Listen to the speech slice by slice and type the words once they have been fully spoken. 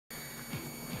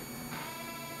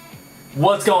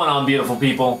What's going on, beautiful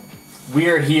people? We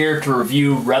are here to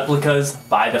review Replica'S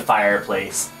By The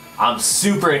Fireplace. I'm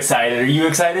super excited. Are you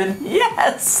excited?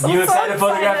 Yes. You excited,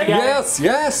 photographic guy? Yes,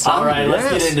 yes. All right,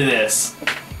 let's get into this.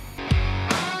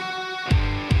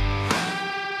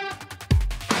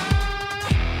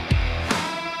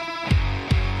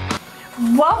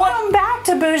 Welcome back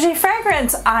to Bougie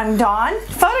Fragrance. I'm Dawn,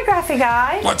 photography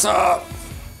guy. What's up?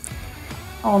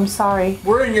 Oh, I'm sorry.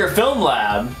 We're in your film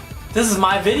lab. This is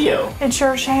my video. It's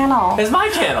your channel. It's my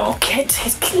channel.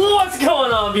 What's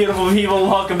going on, beautiful people?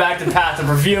 Welcome back to Path of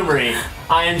Perfumery.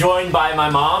 I am joined by my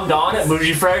mom, Dawn, at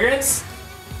Bougie Fragrance,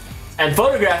 and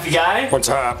photography guy. What's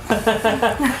up?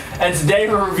 And today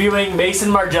we're reviewing Mason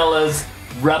Margiela's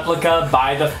Replica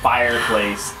by the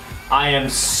Fireplace. I am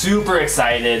super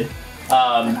excited.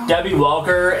 Debbie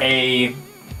Welker, a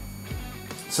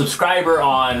subscriber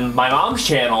on my mom's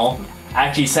channel,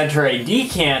 actually sent her a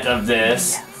decant of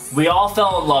this. Yes. We all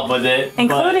fell in love with it.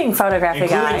 Including photography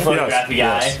guy.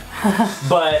 Yes.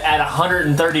 But at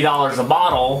 $130 a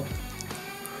bottle,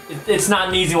 it's not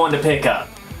an easy one to pick up.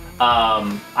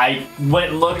 I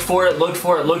went and looked for it,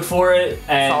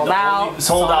 and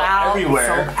sold out everywhere.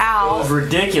 Sold out. It was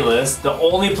ridiculous. The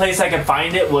only place I could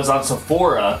find it was on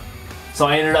Sephora, so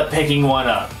I ended up picking one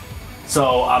up.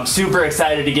 So I'm super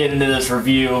excited to get into this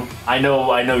review. I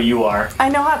know you are. I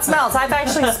know how it smells. I've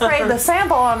actually sprayed the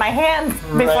sample on my hand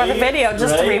before the video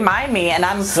just to remind me, and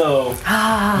I'm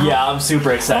yeah, I'm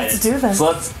super excited. Let's do this.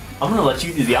 So I'm gonna let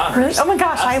you do the honors. Really? Oh my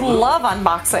gosh, Absolutely. I love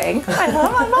unboxing. I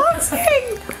love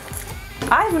unboxing.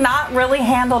 I've not really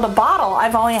handled a bottle.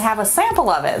 I've only have a sample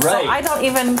of it. Right. So I don't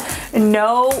even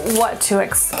know what to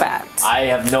expect. I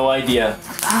have no idea.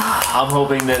 I'm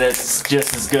hoping that it's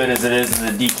just as good as it is in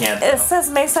the decant. It says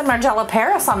Mason Margiela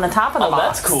Paris on the top of the box. Oh,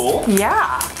 that's cool.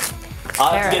 Yeah.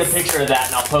 I'll have to get a picture of that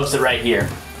and I'll post it right here.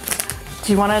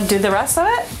 Do you want to do the rest of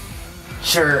it?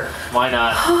 Sure, why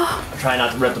not? I'll try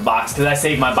not to rip the box because I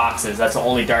save my boxes. That's the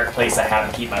only dark place I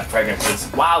have to keep my fragrances.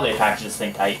 Wow, they package this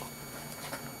thing tight.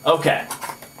 Okay.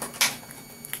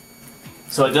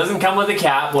 So it doesn't come with a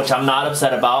cap, which I'm not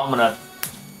upset about. I'm gonna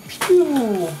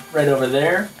pew right over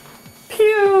there.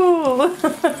 Pew!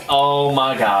 Oh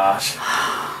my gosh.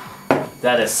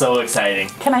 That is so exciting.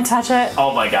 Can I touch it?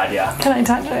 Oh my god, yeah. Can I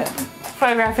touch it?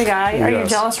 Photography guy, are you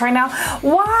jealous right now?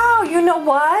 Wow, you know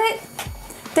what?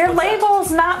 Their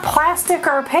label's not plastic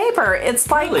or paper. It's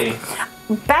like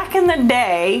back in the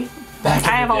day.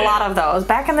 I have a lot of those.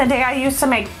 Back in the day, I used to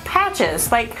make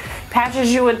patches, like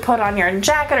patches you would put on your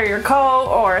jacket or your coat,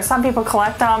 or some people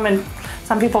collect them and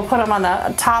some people put them on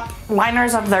the top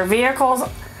liners of their vehicles.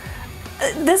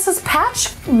 This is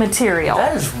patch material.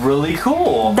 That is really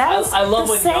cool. That's I love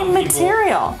the when same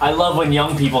material. I love when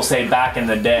young people say back in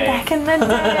the day. Back in the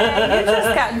day. You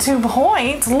just got 2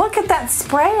 points. Look at that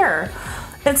sprayer.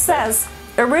 It says,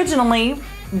 originally,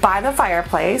 By the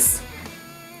Fireplace.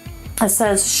 It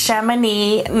says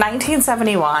Chamonix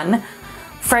 1971.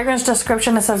 Fragrance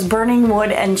description, it says burning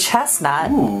wood and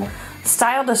chestnut. Ooh.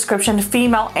 Style description,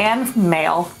 female and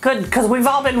male. Good, because we've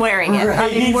all been wearing it.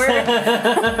 Right. I mean,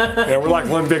 Yeah, we're like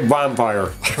one big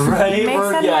vampire. Right?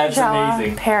 Mason Yeah, it's Margiela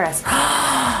amazing. Paris.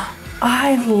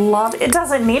 I love it. It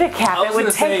doesn't need a cap. It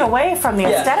would take away from the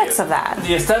aesthetics of that.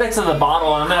 The aesthetics of the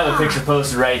bottle, I'm going to have a picture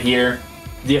posted right here.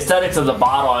 The aesthetics of the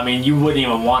bottle, I mean, you wouldn't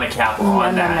even want a cap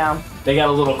on that. No. They got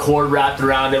a little cord wrapped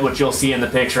around it, which you'll see in the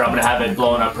picture. I'm going to have it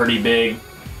blown up pretty big.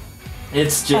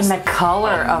 It's just and the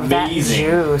color of that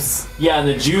juice. Yeah, and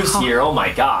the juice here, oh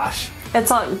my gosh.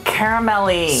 It's a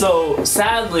caramelly. So,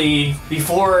 sadly,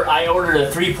 before I ordered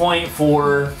a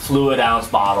 3.4 fluid ounce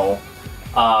bottle.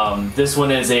 This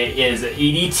one is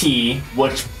EDT,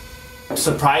 which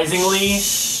surprisingly,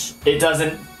 it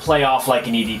doesn't play off like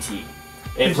an EDT.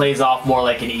 It plays off more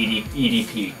like an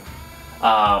EDP.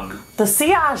 The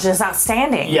sillage is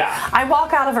outstanding. Yeah. I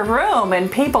walk out of a room and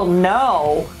people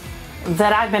know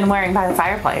that I've been wearing By the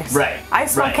Fireplace. Right. I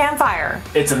smell campfire.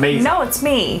 It's amazing. No, it's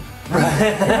me.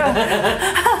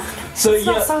 So it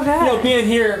smells so good. You know,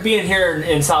 being here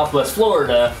in Southwest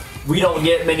Florida, we don't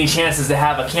get many chances to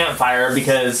have a campfire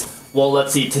because, well,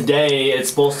 let's see, today it's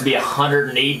supposed to be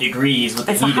 108 degrees with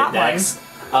the heat index.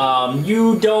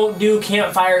 You don't do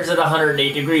campfires at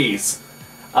 108 degrees,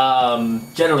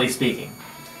 generally speaking.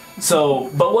 So,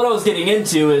 but what I was getting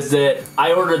into is that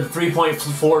I ordered the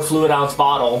 3.4 fluid ounce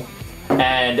bottle,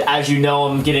 and as you know,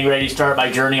 I'm getting ready to start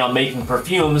my journey on making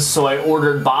perfumes, so I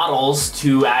ordered bottles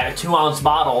to add 2 ounce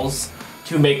bottles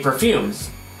to make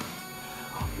perfumes.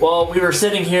 Well, we were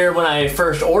sitting here when I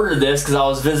first ordered this because I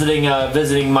was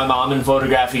visiting my mom and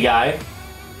Photography Guy,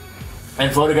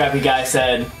 and Photography Guy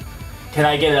said, "Can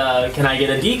I get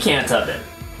a decant of it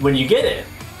when you get it?"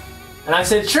 And I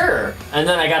said, sure. And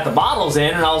then I got the bottles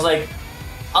in, and I was like,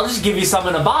 I'll just give you some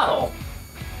in a bottle.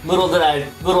 Little did I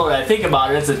think about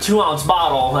it. It's a 2-ounce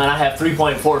bottle, and I have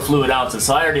 3.4 fluid ounces,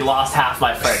 so I already lost half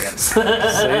my fragrance. See?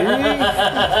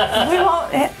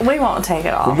 We won't take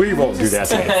it all. We won't do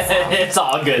that. It's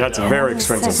all good. That's though. very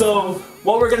expensive. So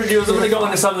what we're gonna do is I'm gonna go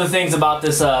into some of the things about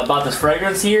this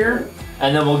fragrance here,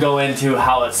 and then we'll go into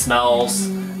how it smells,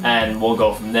 and we'll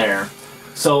go from there.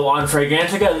 So on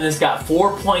Fragrantica, this got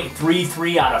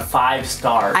 4.33 out of 5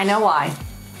 stars. I know why.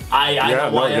 I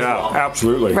know why as well.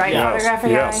 Absolutely. Right, Yes.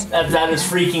 photographic Yes. eye? That is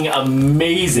freaking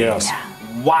amazing. Yes.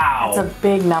 Wow. It's a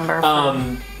big number.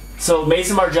 So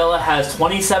Mason Margiela has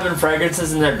 27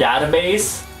 fragrances in their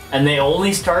database, and they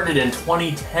only started in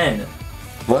 2010.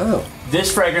 Wow.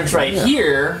 This fragrance right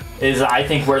here is, I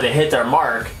think, where they hit their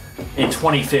mark. In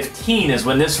 2015 is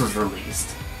when this was released.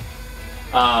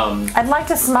 I'd like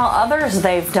to smell others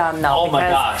they've done though. Oh my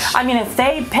gosh. I mean, if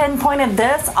they pinpointed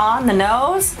this on the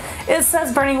nose, it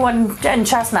says burning wood and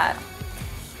chestnut.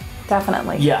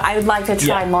 Definitely. Yeah. I would like to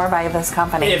try Yeah. more by this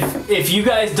company. If you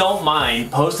guys don't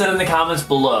mind, post it in the comments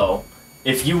below.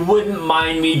 If you wouldn't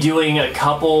mind me doing a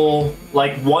couple,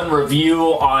 like one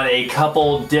review on a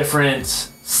couple different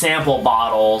sample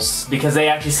bottles, because they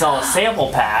actually sell a sample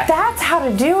pack. That's how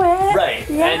to do it. Right,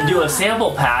 Yeah. and do a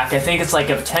sample pack. I think it's like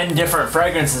of 10 different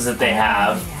fragrances that they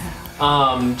have.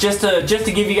 Just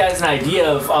to give you guys an idea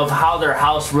of how their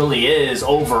house really is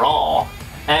overall.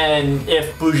 And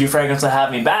if Bougie Fragrance will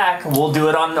have me back, we'll do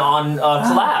it on a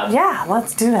collab. Yeah,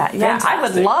 let's do that. Yeah, I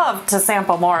would Fantastic. love to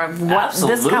sample more of what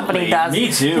this company Absolutely. does.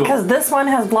 Me too. Because this one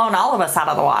has blown all of us out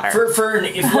of the water.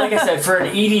 Like I said, for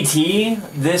an EDT,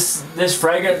 this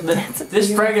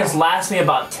fragrance lasts me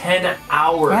about 10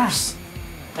 hours.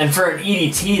 And for an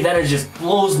EDT, that just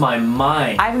blows my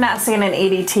mind. I've not seen an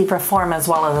EDT perform as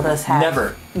well as this has.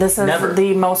 Never. This is Never.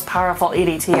 the most powerful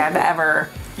EDT I've ever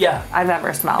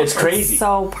smelled. It's crazy.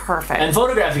 So perfect. And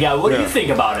Photographic Guy, what do you think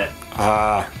about it?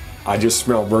 I just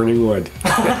smell burning wood.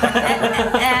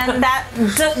 and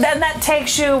that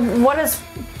takes you. What does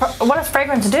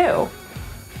fragrance do?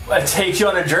 It takes you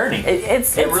on a journey.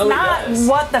 It's really not does.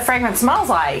 what the fragrance smells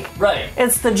like. Right.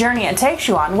 It's the journey it takes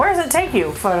you on. Where does it take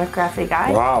you, Photographic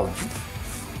Guy? Wow.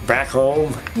 Back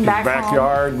home, in the Back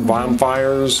backyard,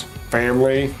 bonfires,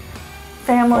 family.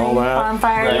 Family, all that.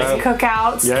 bonfires, Right.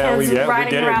 cookouts, Yeah, kids we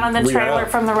riding did it. around on the We trailer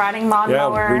have. from the riding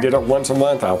lawnmower. Yeah, we did it once a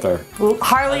month out there.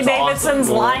 Harley That's Davidson's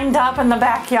awesome. lined up in the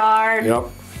backyard. Yep.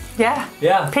 Yeah.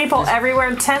 Yeah. People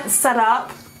everywhere, tents set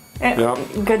up. Yep.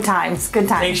 Good times, good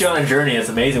times. Takes you on a journey. It's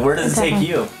amazing. Where does it take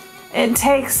you? It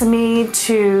takes me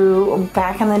to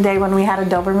back in the day when we had a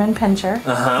Doberman Pinscher.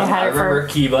 I remember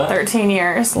Kiba. 13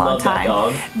 years, long Love that time.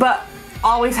 dog. But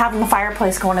always having the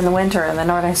fireplace going in the winter in the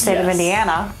northern state of Yes.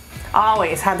 Indiana.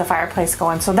 Always had the fireplace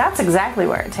going. So that's exactly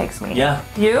where it takes me. Yeah.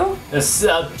 You? It's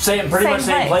pretty much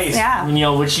same place. Yeah. You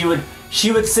know, when she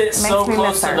would sit so me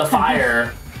close miss to her. the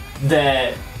fire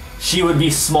that she would be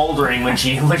smoldering when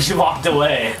she walked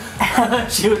away.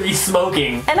 She would be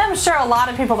smoking. And I'm sure a lot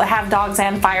of people that have dogs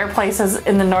and fireplaces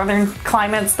in the northern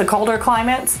climates, the colder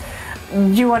climates,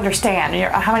 you understand.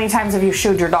 How many times have you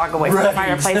shooed your dog away from the Right.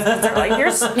 fireplace? They're like,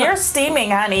 you're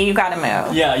steaming, honey. You gotta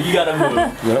move. Yeah, you gotta move.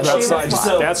 Yeah,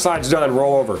 that side's done.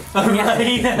 Roll over.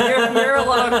 Right? You're a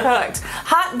little cooked.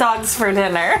 Hot dogs for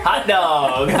dinner. Hot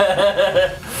dog.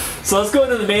 So let's go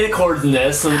into the main accords in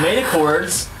this. So the main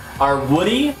accords are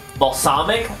woody,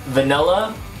 balsamic,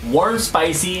 vanilla, warm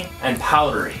spicy, and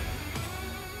powdery.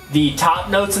 The top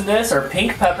notes in this are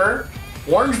pink pepper,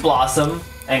 orange blossom,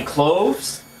 and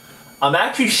cloves. I'm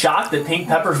actually shocked that pink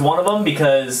pepper's one of them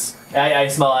because I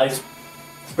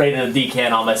sprayed a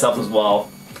decan on myself as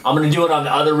well. I'm gonna do it on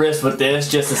the other wrist with this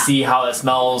just to see how it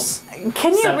smells.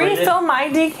 Can you separated. refill my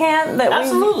decant?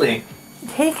 Absolutely.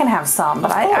 He can have some,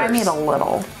 but I course. need a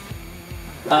little.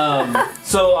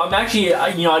 So I'm actually,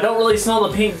 I don't really smell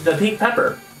the pink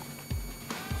pepper,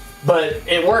 but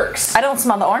it works. I don't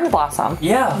smell the orange blossom.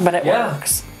 Yeah, But it yeah.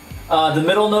 works. The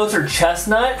middle notes are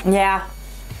chestnut, Yeah.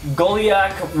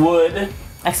 Goliath wood,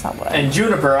 I smell wood. and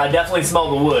juniper. I definitely smell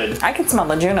the wood. I can smell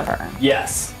the juniper.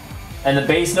 Yes. And the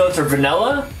base notes are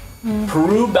vanilla,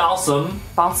 Peru balsam,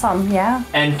 Balsam, yeah.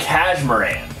 and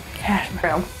cashmeran.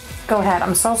 Cashmere. Go ahead.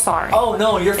 I'm so sorry. Oh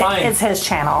no, you're fine. It's his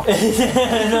channel.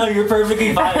 No, you're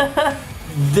perfectly fine.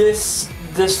 This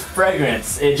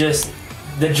fragrance,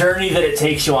 the journey that it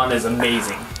takes you on is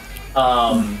amazing.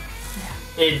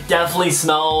 It definitely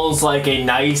smells like a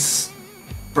nice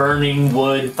burning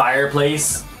wood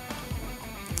fireplace.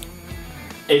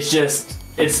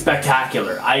 It's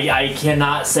spectacular. I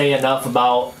cannot say enough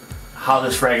about how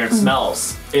this fragrance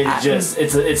smells.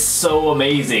 It's so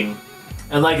amazing.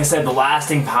 And like I said, the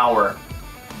lasting power.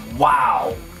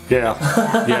 Wow. Yeah.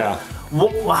 Yeah.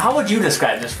 How would you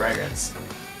describe this fragrance?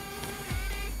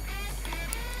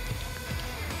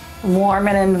 Warm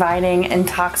and inviting,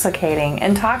 intoxicating.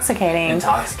 Intoxicating.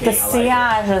 The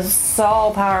sillage is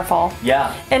so powerful.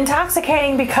 Yeah.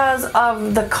 Intoxicating because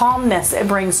of the calmness it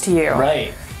brings to you.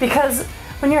 Right. Because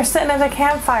when you're sitting at a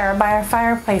campfire by a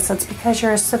fireplace, it's because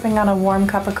you're sipping on a warm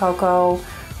cup of cocoa,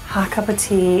 hot cup of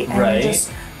tea, and you're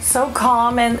just so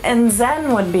calm, and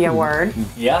zen would be a word.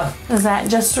 Yeah. Is that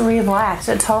just relax?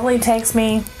 It totally takes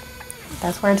me,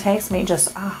 that's where it takes me,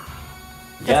 just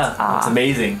Yeah, it's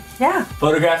amazing. Yeah.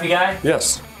 Photography guy?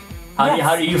 Yes.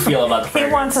 How do you feel about the fragrance?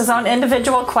 He wants his own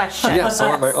individual question. Yes, I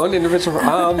want my own individual.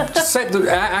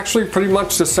 Actually, pretty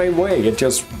much the same way. It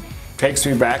just takes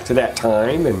me back to that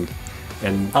time and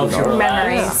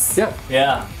memories. Yeah.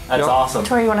 Yeah, that's awesome. That's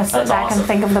where you want to sit back and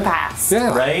think of the past.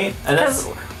 Yeah. Right? And that's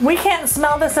we can't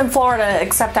smell this in Florida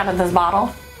except out of this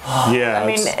bottle. Yeah. I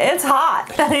mean, it's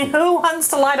hot. Who wants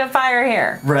to light a fire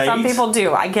here? Right. Some people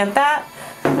do. I get that.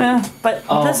 But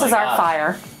this is our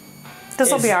fire.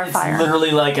 This will be our fire. It's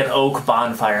literally like an oak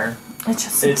bonfire.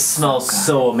 It smells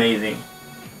so amazing.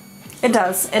 It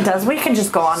does. It does. We can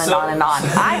just go on and on and on.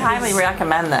 I highly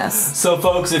recommend this. So,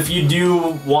 folks, if you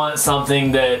do want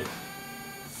something that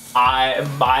I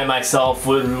myself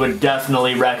would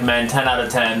definitely recommend, 10 out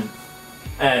of 10.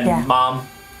 And Mom?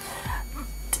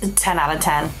 10 out of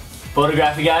 10.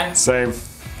 Photography guy? Same.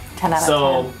 10 out of 10.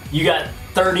 So, you got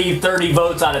 30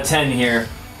 votes out of 10 here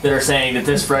that are saying that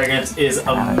this fragrance is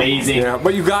amazing. Yeah,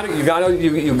 but you got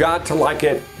to like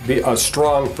it be a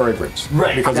strong fragrance.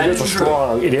 Right. Because it is a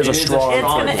strong. It is a strong. It's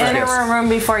going to enter a room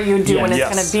before you do, and it's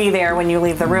going to be there when you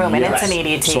leave the room, and it's an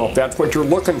EDT. So if that's what you're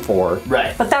looking for.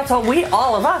 Right. But that's what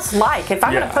all of us like. If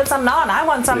I'm going to put something on, I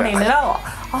want somebody to know,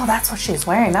 oh, that's what she's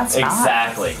wearing. That's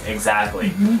exactly.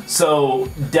 So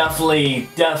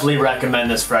definitely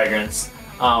recommend this fragrance.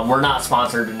 We're not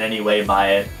sponsored in any way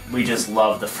by it. We just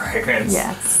love the fragrance.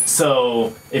 Yes.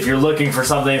 So if you're looking for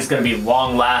something that's going to be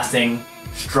long-lasting,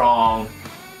 strong,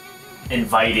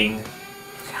 inviting,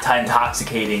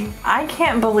 intoxicating. I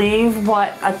can't believe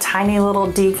what a tiny little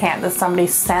decant that somebody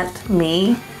sent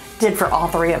me did for all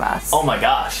three of us. Oh my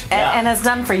gosh. Yeah. And it's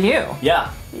done for you.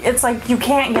 Yeah. It's like you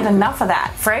can't get enough of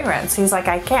that fragrance. He's like,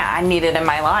 I can't. I need it in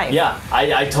my life. Yeah,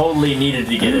 I totally needed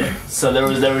to get it. So there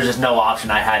was just no option.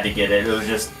 I had to get it. It was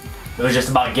just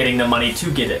about getting the money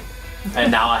to get it, and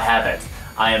now I have it.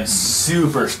 I am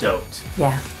super stoked.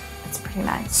 Yeah, it's pretty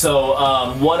nice. So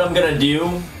what I'm gonna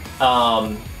do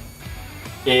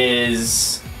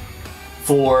is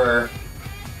for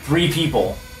 3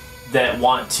 people that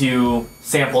want to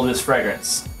sample this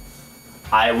fragrance,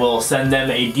 I will send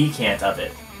them a decant of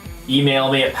it. Email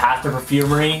me at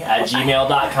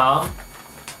pathtoperfumery@gmail.com.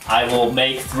 I will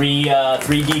make 3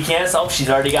 decants. Oh, she's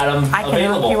already got them available. I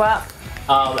can hook you up.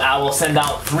 I will send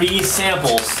out 3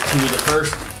 samples to the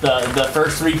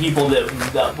first 3 people that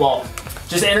well,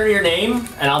 just enter your name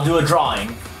and I'll do a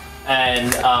drawing,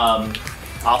 and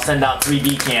I'll send out 3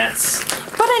 decants.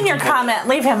 Put in your comment.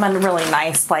 Leave him a really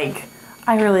nice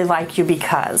I really like you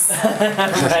because.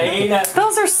 Right?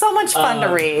 Those are so much fun to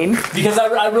read. Because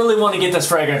I really want to get this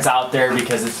fragrance out there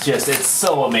because it's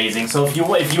so amazing. So if you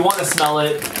want to smell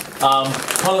it,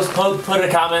 put a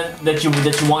comment that you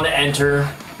want to enter.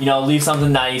 Leave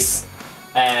something nice,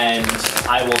 and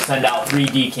I will send out 3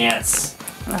 decants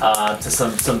to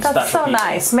some special people. That's so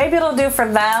nice. Maybe it'll do for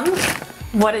them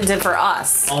what it did for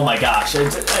us. Oh my gosh.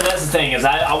 And that's the thing is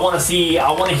I want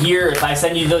to hear, if I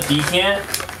send you the decant,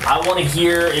 I want to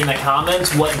hear in the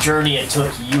comments what journey it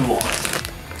took you on.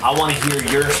 I want to hear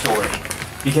your story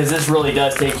because this really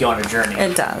does take you on a journey.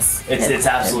 It does. It's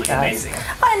absolutely amazing.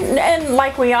 And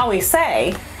like we always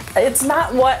say, it's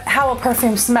not how a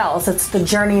perfume smells, it's the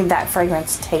journey that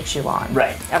fragrance takes you on.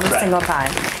 Right. Every single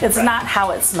time. It's not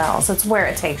how it smells, it's where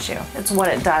it takes you. It's what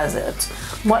it does. It's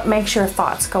what makes your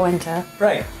thoughts go into.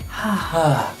 Right.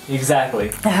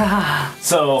 Exactly.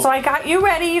 So I got you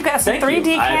ready. You got some 3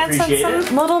 decants and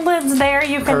some little lids there.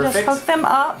 You can just hook them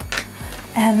up.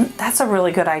 And that's a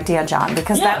really good idea, John,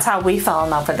 because that's how we fell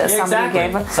in love with this. Yeah, somebody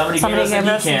gave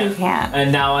us a decant.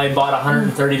 And now I bought a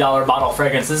 $130 bottle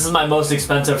fragrance. This is my most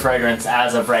expensive fragrance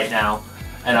as of right now.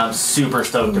 And I'm super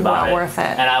stoked about it. Worth it.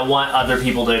 And I want other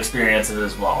people to experience it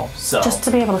as well. So just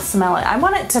to be able to smell it. I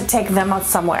want it to take them out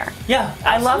somewhere. Yeah, absolutely.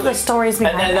 I love the stories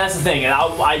behind it. And that's the thing. And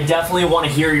I definitely want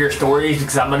to hear your stories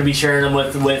because I'm going to be sharing them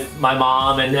with my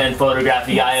mom and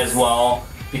Photography Guy as well.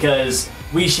 Because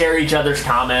we share each other's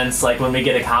comments. Like when we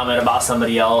get a comment about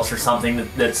somebody else or something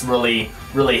that's really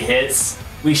hits,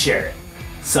 we share it.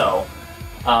 So,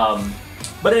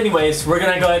 but anyways, we're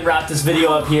going to go ahead and wrap this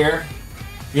video up here.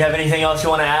 You have anything else you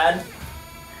want to add?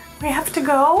 We have to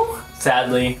go?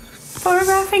 Sadly.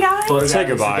 Photography guy? Say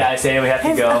goodbye. Guys saying we have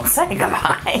to go. Say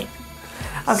goodbye.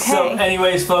 Okay. So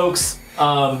anyways, folks,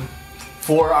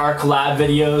 for our collab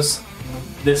videos,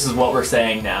 this is what we're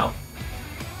saying now.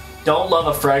 Don't love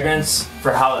a fragrance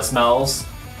for how it smells.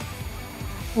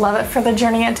 Love it for the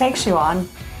journey it takes you on.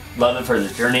 Love it for the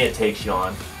journey it takes you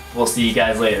on. We'll see you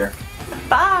guys later.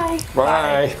 Bye.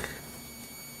 Bye.